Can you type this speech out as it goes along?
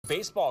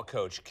baseball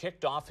coach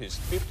kicked off his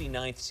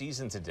 59th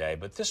season today,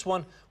 but this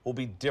one will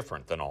be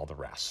different than all the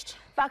rest.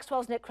 Fox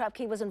 12's Nick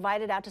Krupke was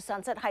invited out to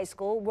Sunset High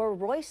School, where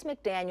Royce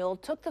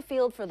McDaniel took the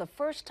field for the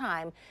first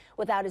time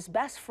without his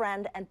best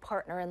friend and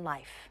partner in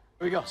life.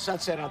 Here we go.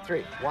 Sunset on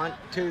 3. 1,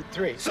 2,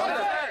 3.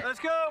 Sunset!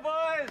 Let's go,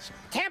 boys!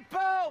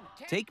 Tempo!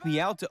 Take me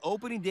out to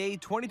opening day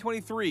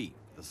 2023.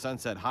 The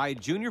Sunset High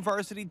Junior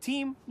Varsity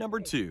Team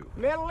 #2.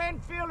 Middle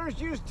infielders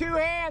use 2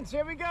 hands.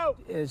 Here we go.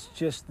 It's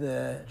just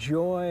the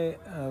joy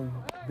of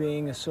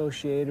being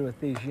associated with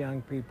these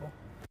young people.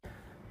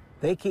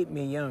 They keep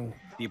me young.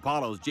 The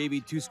Apollos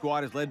JV2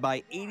 squad is led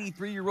by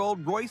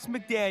 83-year-old Royce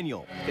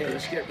McDaniel. Okay,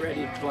 let's get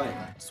ready to play.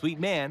 Sweet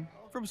man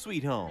from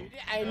Sweet Home.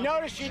 I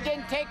noticed you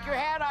didn't take your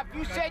hat off.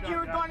 You said you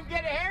were going to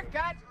get a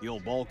haircut. The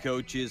old ball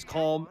coach is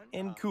calm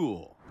and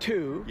cool.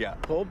 2. Yeah.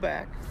 Pull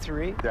back.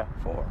 3. Yeah.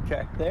 4.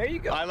 Okay. There you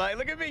go. I like.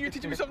 Look at me. You're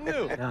teaching me something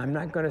new. Now, I'm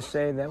not going to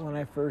say that when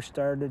I first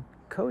started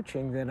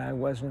coaching that I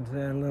wasn't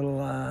a little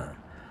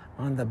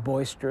on the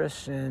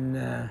boisterous and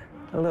a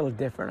little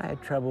different. I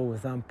had trouble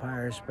with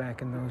umpires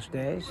back in those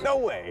days. No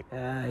way.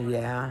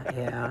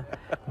 Yeah.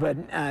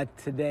 But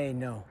today,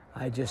 no.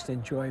 I just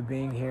enjoy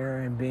being here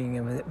and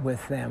being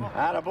with them.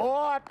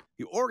 Attaboy.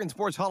 The Oregon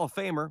Sports Hall of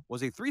Famer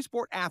was a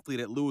 3-sport athlete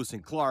at Lewis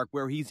and Clark,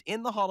 where he's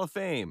in the Hall of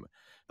Fame.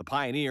 The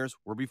Pioneers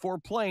were before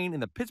playing in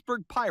the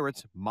Pittsburgh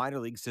Pirates minor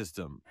league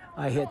system.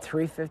 I hit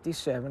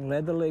 .357,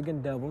 led the league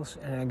in doubles,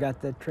 and I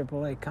got the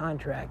AAA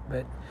contract.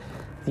 But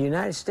the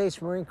United States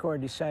Marine Corps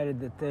decided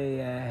that they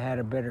had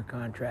a better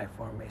contract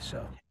for me.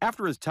 So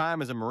After his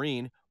time as a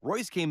Marine,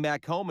 Royce came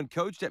back home and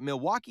coached at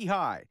Milwaukee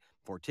High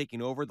before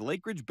taking over the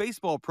Lake Ridge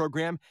baseball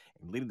program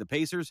and leading the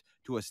Pacers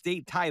to a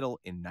state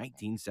title in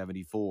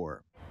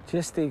 1974.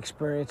 just the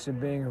experience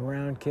of being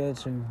around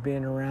kids and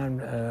being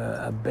around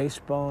a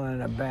baseball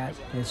and a bat,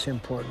 it's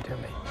important to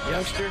me.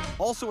 Youngster.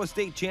 Also a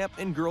state champ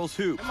in girls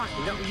hoop. Come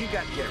on, you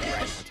got to get it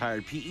right.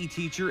 Retired PE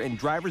teacher and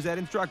driver's ed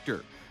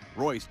instructor.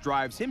 Royce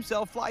drives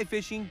himself fly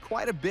fishing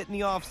quite a bit in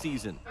the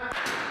off-season.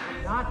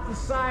 Not the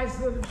size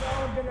of the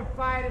dog in a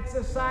fight, it's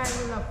the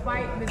size of the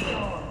fight in the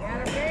dog.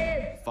 Got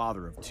it,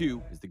 Father of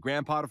 2, is the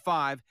grandpa to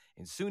 5,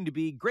 and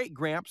soon-to-be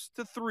great-gramps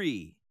to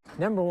 3.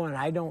 Number one,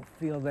 I don't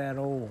feel that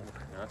old,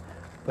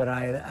 but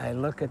I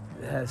look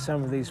at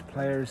some of these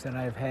players that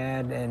I've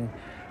had and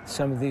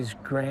some of these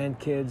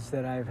grandkids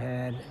that I've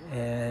had,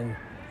 and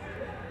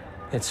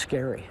it's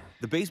scary.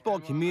 The baseball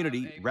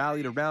community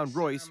rallied around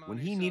Royce when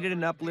he needed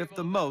an uplift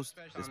the most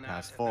this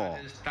past fall.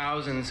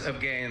 Thousands of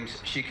games.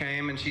 She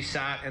came and she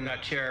sat in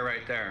that chair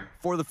right there.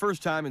 For the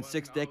first time in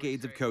 6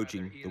 decades of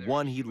coaching, the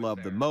one he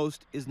loved the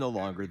most is no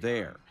longer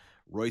there.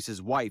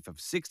 Royce's wife of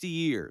 60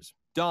 years,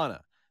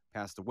 Donna,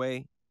 passed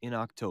away in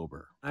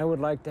October. I would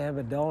like to have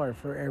 $1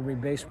 for every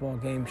baseball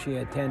game she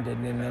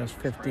attended in those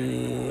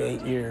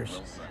 58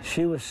 years.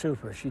 She was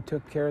super. She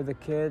took care of the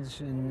kids,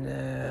 and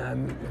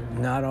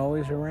I'm not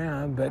always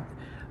around, but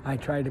I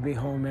try to be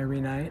home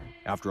every night.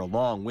 After a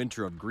long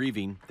winter of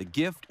grieving, the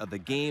gift of the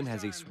game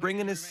has a spring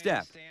in his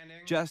step,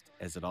 just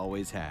as it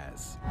always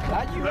has.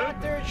 Got you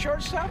out there at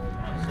shortstop?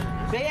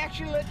 They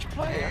actually let you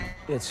play,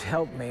 huh? It's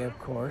helped me, of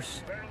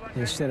course.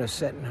 Instead of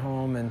sitting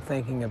home and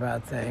thinking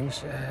about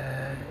things,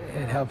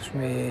 it helps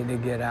me to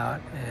get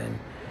out and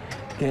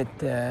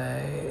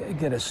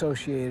get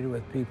associated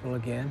with people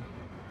again.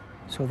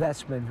 So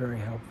that's been very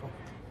helpful.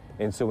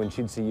 And so when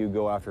she'd see you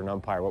go after an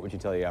umpire, what would she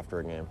tell you after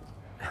a game?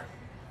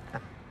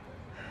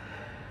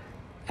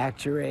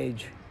 Act your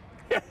age.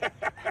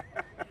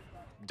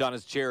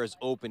 Donna's chair is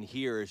open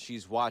here as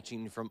she's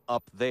watching from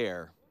up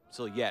there.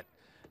 Still yet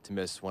to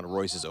miss one of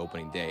Royce's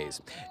opening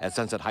days. At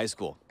Sunset High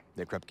School,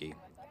 Nick Krupke,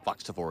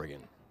 Fox 12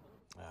 Oregon.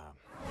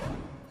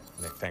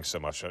 Nick, thanks so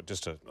much.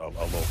 Just a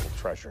local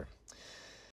treasure.